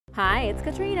Hi, it's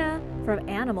Katrina. From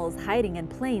animals hiding in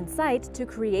plain sight to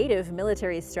creative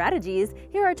military strategies,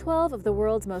 here are 12 of the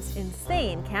world's most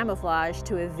insane camouflage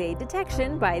to evade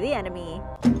detection by the enemy.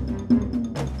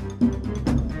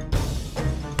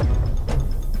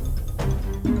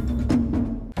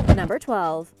 Number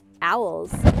 12.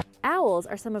 Owls. Owls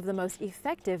are some of the most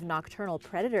effective nocturnal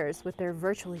predators with their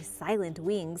virtually silent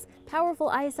wings, powerful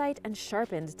eyesight, and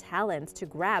sharpened talons to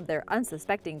grab their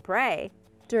unsuspecting prey.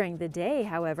 During the day,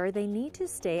 however, they need to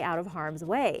stay out of harm's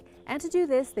way, and to do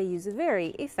this they use very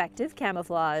effective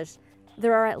camouflage.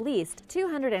 There are at least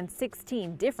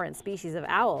 216 different species of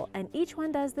owl, and each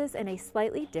one does this in a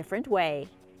slightly different way.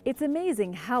 It's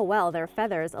amazing how well their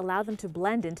feathers allow them to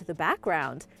blend into the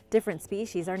background. Different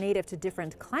species are native to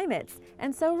different climates,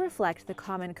 and so reflect the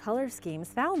common color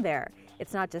schemes found there.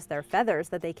 It's not just their feathers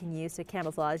that they can use to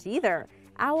camouflage either.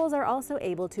 Owls are also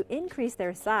able to increase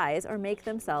their size or make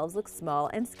themselves look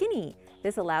small and skinny.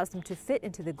 This allows them to fit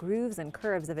into the grooves and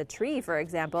curves of a tree, for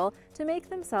example, to make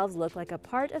themselves look like a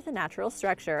part of the natural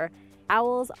structure.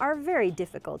 Owls are very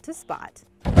difficult to spot.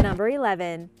 Number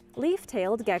 11.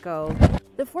 Leaf-tailed gecko.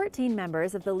 The 14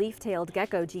 members of the leaf-tailed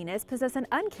gecko genus possess an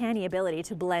uncanny ability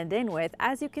to blend in with,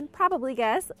 as you can probably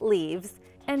guess, leaves.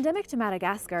 Endemic to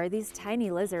Madagascar, these tiny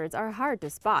lizards are hard to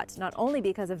spot, not only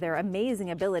because of their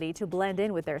amazing ability to blend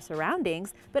in with their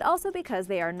surroundings, but also because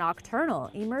they are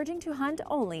nocturnal, emerging to hunt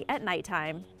only at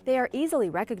nighttime. They are easily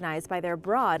recognized by their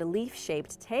broad,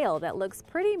 leaf-shaped tail that looks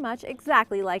pretty much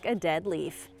exactly like a dead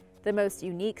leaf. The most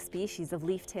unique species of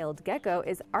leaf-tailed gecko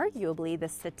is arguably the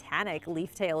satanic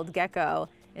leaf-tailed gecko.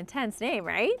 Intense name,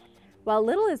 right? While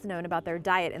little is known about their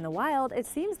diet in the wild, it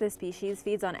seems this species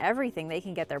feeds on everything they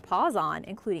can get their paws on,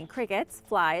 including crickets,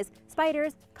 flies,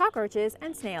 spiders, cockroaches,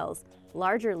 and snails.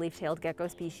 Larger leaf-tailed gecko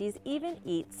species even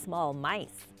eat small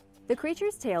mice. The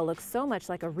creature's tail looks so much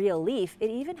like a real leaf, it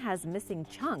even has missing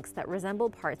chunks that resemble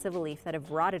parts of a leaf that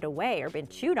have rotted away or been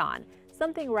chewed on,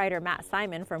 something writer Matt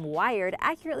Simon from Wired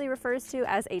accurately refers to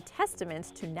as a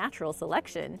testament to natural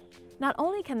selection. Not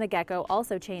only can the gecko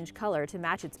also change color to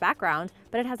match its background,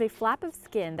 but it has a flap of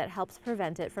skin that helps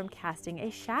prevent it from casting a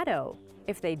shadow.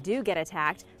 If they do get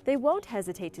attacked, they won't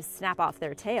hesitate to snap off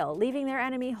their tail, leaving their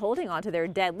enemy holding onto their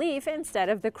dead leaf instead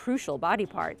of the crucial body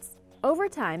parts. Over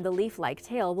time, the leaf-like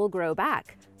tail will grow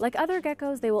back. Like other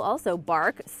geckos, they will also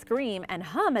bark, scream, and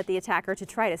hum at the attacker to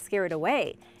try to scare it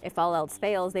away. If all else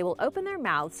fails, they will open their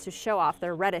mouths to show off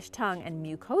their reddish tongue and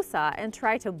mucosa and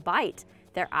try to bite.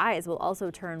 Their eyes will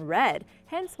also turn red,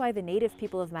 hence why the native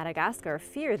people of Madagascar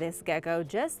fear this gecko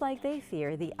just like they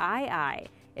fear the eye.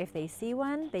 If they see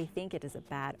one, they think it is a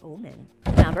bad omen.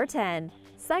 Number 10.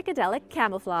 Psychedelic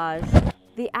camouflage.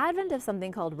 The advent of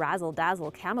something called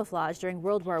razzle-dazzle camouflage during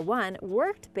World War I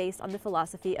worked based on the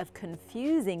philosophy of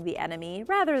confusing the enemy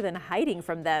rather than hiding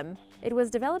from them. It was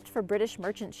developed for British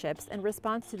merchant ships in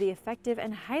response to the effective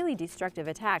and highly destructive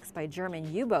attacks by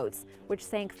German U-boats, which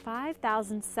sank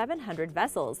 5,700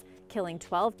 vessels, killing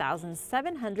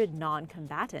 12,700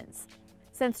 non-combatants.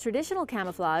 Since traditional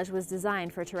camouflage was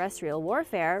designed for terrestrial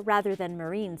warfare rather than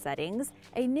marine settings,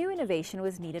 a new innovation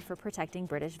was needed for protecting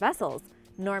British vessels.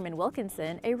 Norman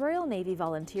Wilkinson, a Royal Navy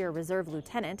Volunteer Reserve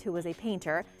lieutenant who was a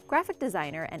painter, graphic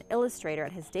designer, and illustrator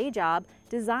at his day job,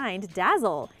 designed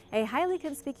Dazzle, a highly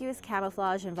conspicuous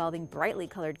camouflage involving brightly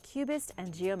colored cubist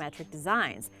and geometric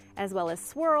designs, as well as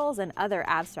swirls and other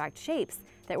abstract shapes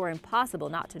that were impossible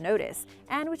not to notice,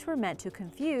 and which were meant to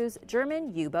confuse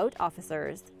German U-boat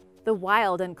officers. The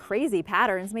wild and crazy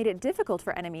patterns made it difficult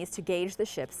for enemies to gauge the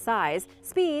ship's size,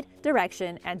 speed,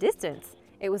 direction, and distance.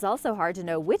 It was also hard to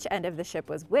know which end of the ship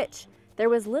was which. There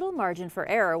was little margin for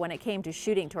error when it came to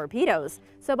shooting torpedoes,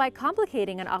 so by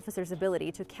complicating an officer's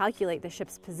ability to calculate the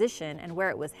ship's position and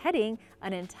where it was heading,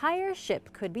 an entire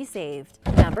ship could be saved.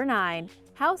 Number 9.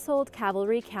 Household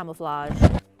cavalry camouflage.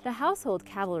 The household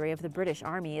cavalry of the British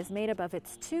Army is made up of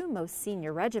its two most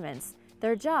senior regiments.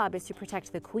 Their job is to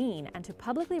protect the Queen and to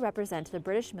publicly represent the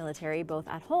British military both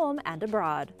at home and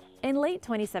abroad. In late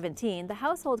 2017, the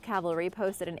Household Cavalry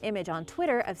posted an image on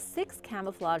Twitter of 6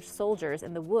 camouflaged soldiers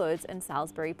in the woods in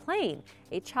Salisbury Plain,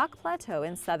 a chalk plateau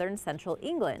in southern central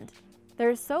England.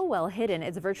 They're so well hidden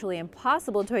it's virtually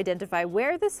impossible to identify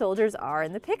where the soldiers are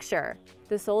in the picture.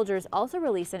 The soldiers also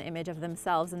released an image of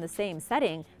themselves in the same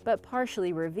setting, but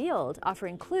partially revealed,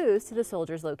 offering clues to the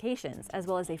soldiers' locations, as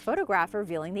well as a photograph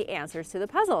revealing the answers to the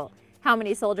puzzle. How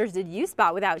many soldiers did you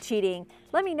spot without cheating?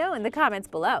 Let me know in the comments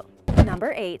below.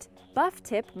 Number 8.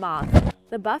 Buff-tip moth.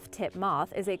 The buff-tip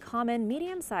moth is a common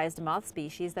medium-sized moth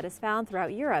species that is found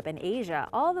throughout Europe and Asia,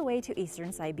 all the way to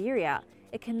eastern Siberia.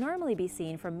 It can normally be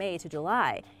seen from May to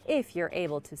July, if you're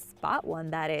able to spot one,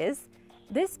 that is.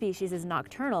 This species is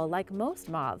nocturnal like most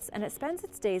moths, and it spends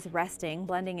its days resting,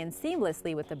 blending in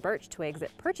seamlessly with the birch twigs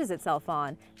it perches itself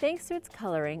on, thanks to its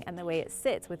coloring and the way it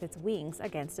sits with its wings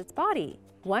against its body.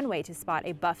 One way to spot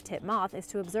a buff-tip moth is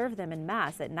to observe them in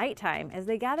mass at nighttime as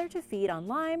they gather to feed on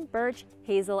lime, birch,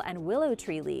 hazel, and willow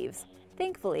tree leaves.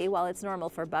 Thankfully, while it's normal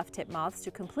for buff-tip moths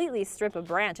to completely strip a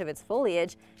branch of its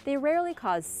foliage, they rarely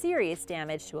cause serious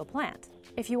damage to a plant.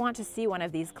 If you want to see one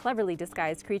of these cleverly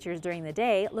disguised creatures during the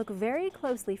day, look very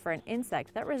closely for an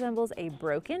insect that resembles a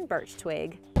broken birch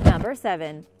twig. Number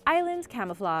 7. Island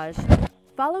camouflage.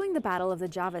 Following the Battle of the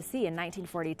Java Sea in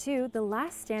 1942, the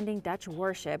last standing Dutch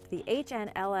warship, the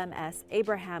HNLMS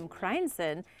Abraham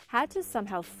Kreinsen, had to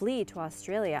somehow flee to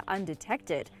Australia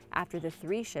undetected after the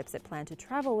 3 ships it planned to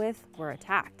travel with were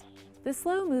attacked. The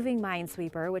slow-moving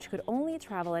minesweeper, which could only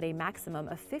travel at a maximum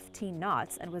of 15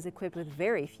 knots and was equipped with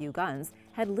very few guns,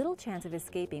 had little chance of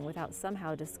escaping without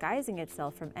somehow disguising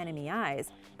itself from enemy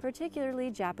eyes, particularly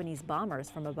Japanese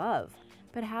bombers from above.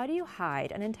 But how do you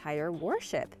hide an entire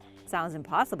warship? Sounds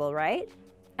impossible, right?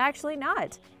 Actually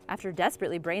not. After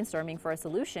desperately brainstorming for a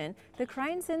solution, the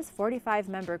Kreinsen's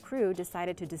 45-member crew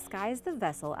decided to disguise the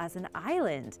vessel as an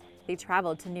island. They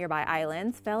traveled to nearby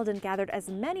islands, felled and gathered as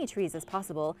many trees as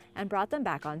possible, and brought them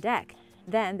back on deck.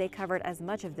 Then they covered as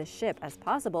much of the ship as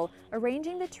possible,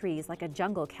 arranging the trees like a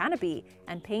jungle canopy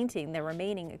and painting the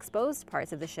remaining exposed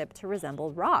parts of the ship to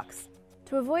resemble rocks.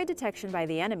 To avoid detection by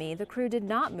the enemy, the crew did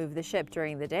not move the ship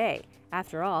during the day.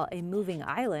 After all, a moving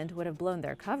island would have blown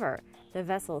their cover. The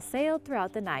vessel sailed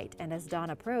throughout the night, and as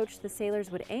dawn approached, the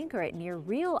sailors would anchor it near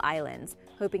real islands,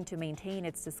 hoping to maintain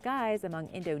its disguise among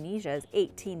Indonesia's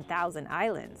 18,000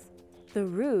 islands. The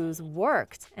ruse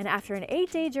worked, and after an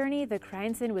 8-day journey, the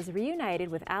Kreinsen was reunited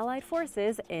with Allied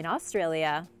forces in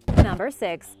Australia. Number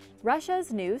 6.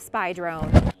 Russia's new spy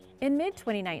drone. In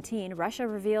mid-2019, Russia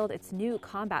revealed its new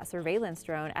combat surveillance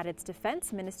drone at its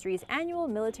Defense Ministry's annual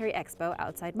military expo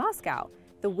outside Moscow.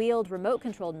 The wheeled,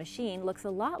 remote-controlled machine looks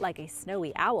a lot like a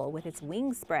snowy owl with its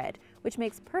wings spread, which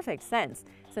makes perfect sense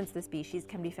since the species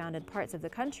can be found in parts of the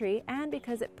country and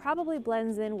because it probably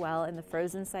blends in well in the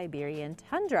frozen Siberian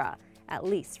tundra, at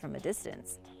least from a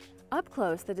distance. Up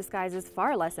close, the disguise is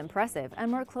far less impressive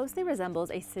and more closely resembles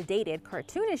a sedated,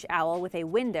 cartoonish owl with a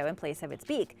window in place of its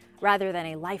beak, rather than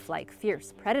a lifelike,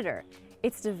 fierce predator.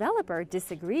 Its developer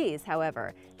disagrees,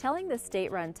 however, telling the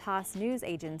state-run TASS news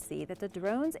agency that the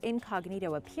drone's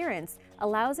incognito appearance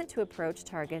allows it to approach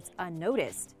targets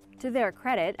unnoticed. To their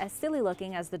credit, as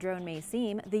silly-looking as the drone may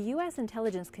seem, the U.S.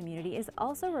 intelligence community is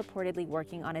also reportedly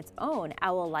working on its own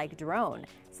owl-like drone,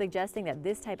 suggesting that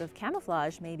this type of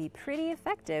camouflage may be pretty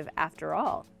effective after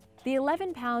all. The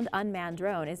 11-pound unmanned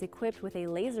drone is equipped with a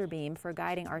laser beam for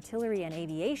guiding artillery and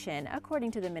aviation,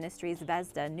 according to the ministry's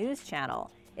Zvezda news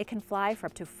channel. It can fly for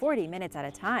up to 40 minutes at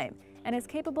a time and is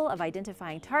capable of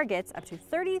identifying targets up to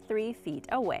 33 feet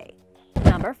away.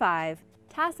 Number 5.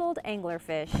 Tasseled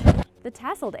anglerfish. The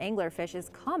tasseled anglerfish is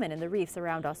common in the reefs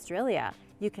around Australia.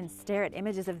 You can stare at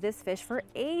images of this fish for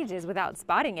ages without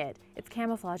spotting it. Its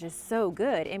camouflage is so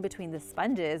good in between the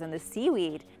sponges and the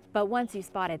seaweed. But once you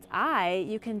spot its eye,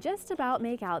 you can just about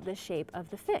make out the shape of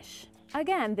the fish.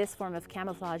 Again, this form of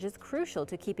camouflage is crucial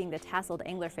to keeping the tasseled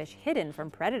anglerfish hidden from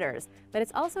predators, but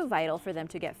it's also vital for them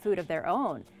to get food of their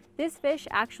own. This fish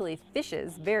actually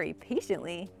fishes very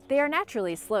patiently. They are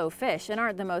naturally slow fish and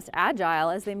aren't the most agile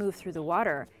as they move through the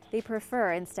water. They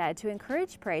prefer instead to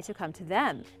encourage prey to come to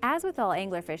them. As with all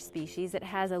anglerfish species, it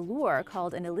has a lure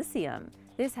called an elysium.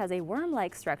 This has a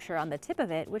worm-like structure on the tip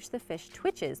of it which the fish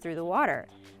twitches through the water.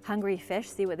 Hungry fish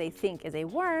see what they think is a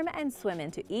worm and swim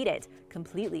in to eat it,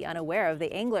 completely unaware of the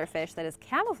anglerfish that is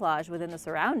camouflaged within the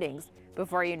surroundings.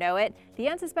 Before you know it, the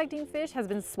unsuspecting fish has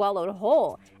been swallowed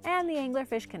whole, and the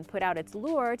anglerfish can put out its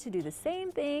lure to do the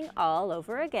same thing all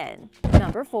over again.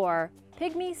 Number 4.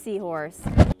 Pygmy seahorse.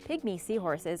 Pygmy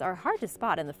seahorses are hard to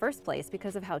spot in the first place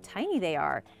because of how tiny they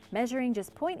are. Measuring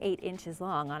just 0.8 inches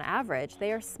long on average,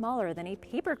 they are smaller than a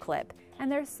paperclip, and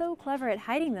they're so clever at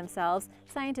hiding themselves,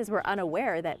 scientists were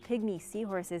unaware that pygmy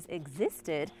seahorses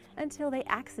existed until they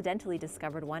accidentally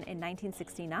discovered one in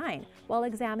 1969 while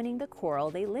examining the coral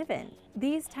they live in.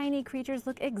 These tiny creatures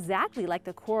look exactly like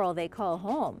the coral they call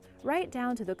home, right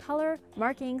down to the color,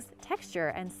 markings, texture,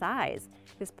 and size.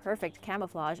 This perfect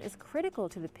camouflage is critical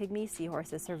to the pygmy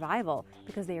seahorse's survival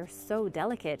because they are so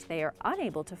delicate they are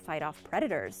unable to fight off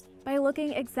predators. By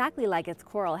looking exactly like its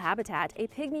coral habitat, a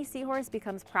pygmy seahorse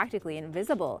becomes practically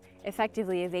invisible,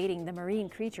 effectively evading the marine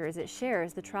creatures it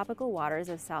shares the tropical waters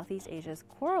of Southeast Asia's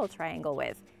Coral Triangle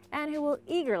with. and who will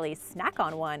eagerly snack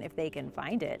on one if they can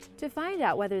find it. To find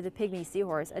out whether the pygmy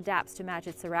seahorse adapts to match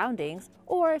its surroundings,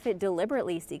 or if it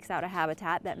deliberately seeks out a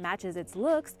habitat that matches its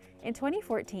looks, in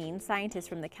 2014, scientists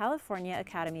from the California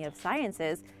Academy of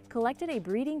Sciences collected a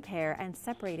breeding pair and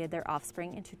separated their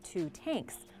offspring into two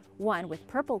tanks, one with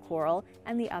purple coral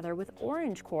and the other with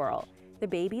orange coral. The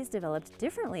babies developed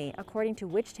differently according to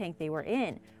which tank they were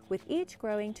in, with each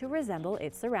growing to resemble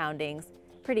its surroundings.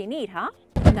 Pretty neat, huh?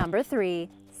 Number 3.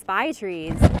 Spy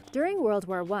trees. During World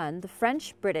War I, the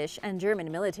French, British, and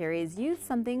German militaries used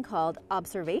something called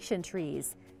observation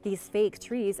trees. These fake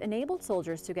trees enabled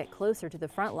soldiers to get closer to the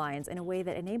front lines in a way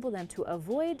that enabled them to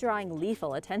avoid drawing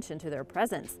lethal attention to their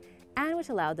presence, and which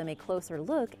allowed them a closer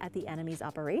look at the enemy's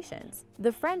operations.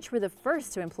 The French were the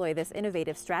first to employ this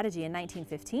innovative strategy in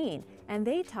 1915, and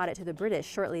they taught it to the British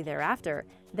shortly thereafter.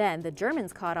 Then the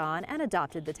Germans caught on and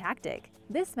adopted the tactic.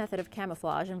 This method of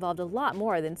camouflage involved a lot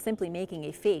more than simply making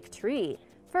a fake tree.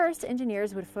 First,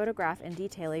 engineers would photograph in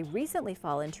detail a recently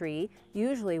fallen tree,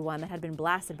 usually one that had been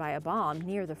blasted by a bomb,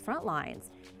 near the front lines.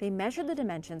 They measured the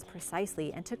dimensions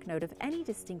precisely and took note of any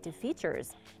distinctive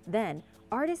features. Then,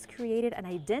 artists created an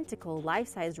identical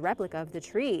life-sized replica of the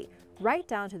tree, right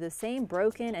down to the same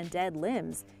broken and dead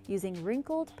limbs, using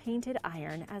wrinkled, painted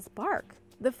iron as bark.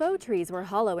 The faux trees were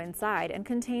hollow inside and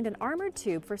contained an armored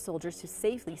tube for soldiers to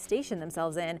safely station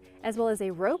themselves in, as well as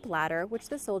a rope ladder which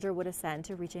the soldier would ascend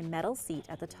to reach a metal seat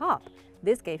at the top.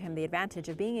 This gave him the advantage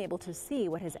of being able to see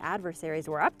what his adversaries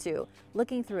were up to,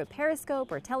 looking through a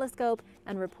periscope or telescope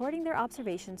and reporting their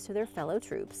observations to their fellow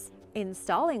troops.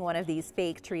 Installing one of these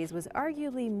fake trees was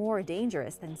arguably more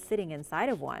dangerous than sitting inside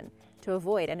of one. To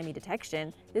avoid enemy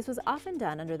detection, this was often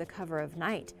done under the cover of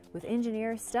night, with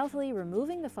engineers stealthily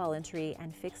removing the fallen tree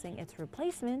and fixing its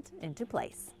replacement into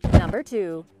place. Number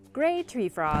 2. Gray tree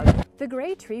frog. The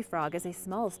gray tree frog is a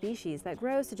small species that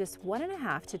grows to just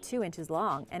 1.5 to 2 inches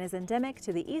long and is endemic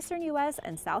to the eastern US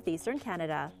and southeastern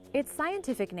Canada. Its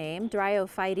scientific name,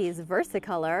 Dryophytes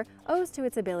versicolor, owes to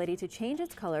its ability to change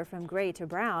its color from gray to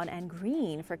brown and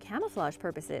green for camouflage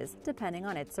purposes, depending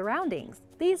on its surroundings.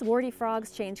 These warty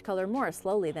frogs change color more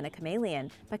slowly than a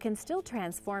chameleon, but can still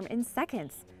transform in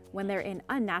seconds. When they're in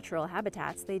unnatural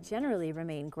habitats, they generally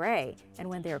remain gray, and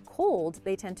when they're cold,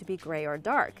 they tend to be gray or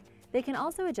dark. They can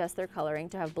also adjust their coloring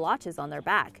to have blotches on their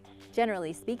back.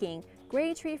 Generally speaking,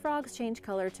 gray tree frogs change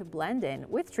color to blend in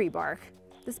with tree bark.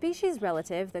 The species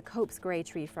relative, the Cope's gray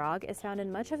tree frog, is found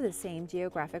in much of the same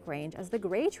geographic range as the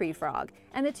gray tree frog,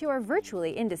 and the two are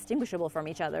virtually indistinguishable from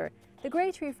each other. The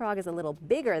gray tree frog is a little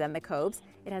bigger than the Cope's,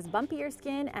 it has bumpier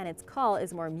skin, and its call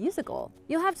is more musical.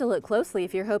 You'll have to look closely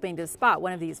if you're hoping to spot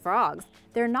one of these frogs.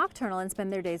 They're nocturnal and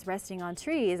spend their days resting on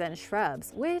trees and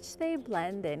shrubs, which they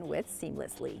blend in with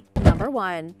seamlessly. Number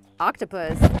 1.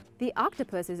 Octopus. The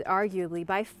octopus is arguably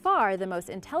by far the most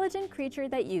intelligent creature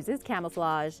that uses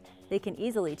camouflage. They can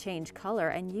easily change color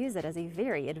and use it as a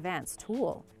very advanced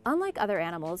tool. Unlike other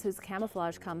animals whose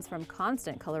camouflage comes from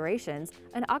constant colorations,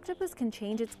 an octopus can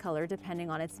change its color depending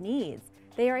on its needs.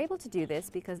 They are able to do this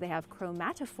because they have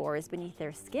chromatophores beneath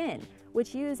their skin,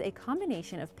 which use a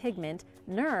combination of pigment,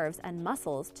 nerves, and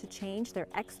muscles to change their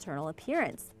external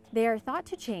appearance. They are thought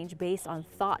to change based on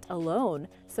thought alone,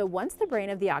 so once the brain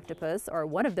of the octopus, or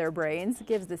one of their brains,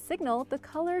 gives the signal, the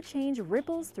color change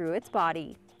ripples through its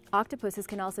body. Octopuses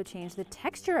can also change the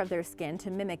texture of their skin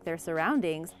to mimic their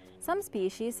surroundings. Some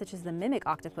species, such as the mimic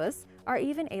octopus, are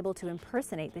even able to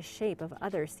impersonate the shape of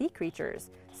other sea creatures.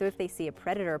 So if they see a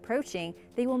predator approaching,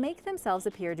 they will make themselves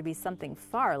appear to be something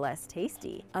far less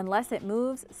tasty. Unless it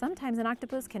moves, sometimes an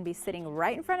octopus can be sitting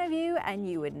right in front of you and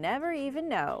you would never even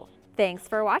know. Thanks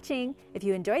for watching! If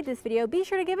you enjoyed this video, be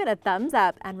sure to give it a thumbs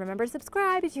up and remember to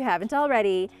subscribe if you haven't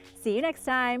already. See you next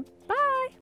time! Bye!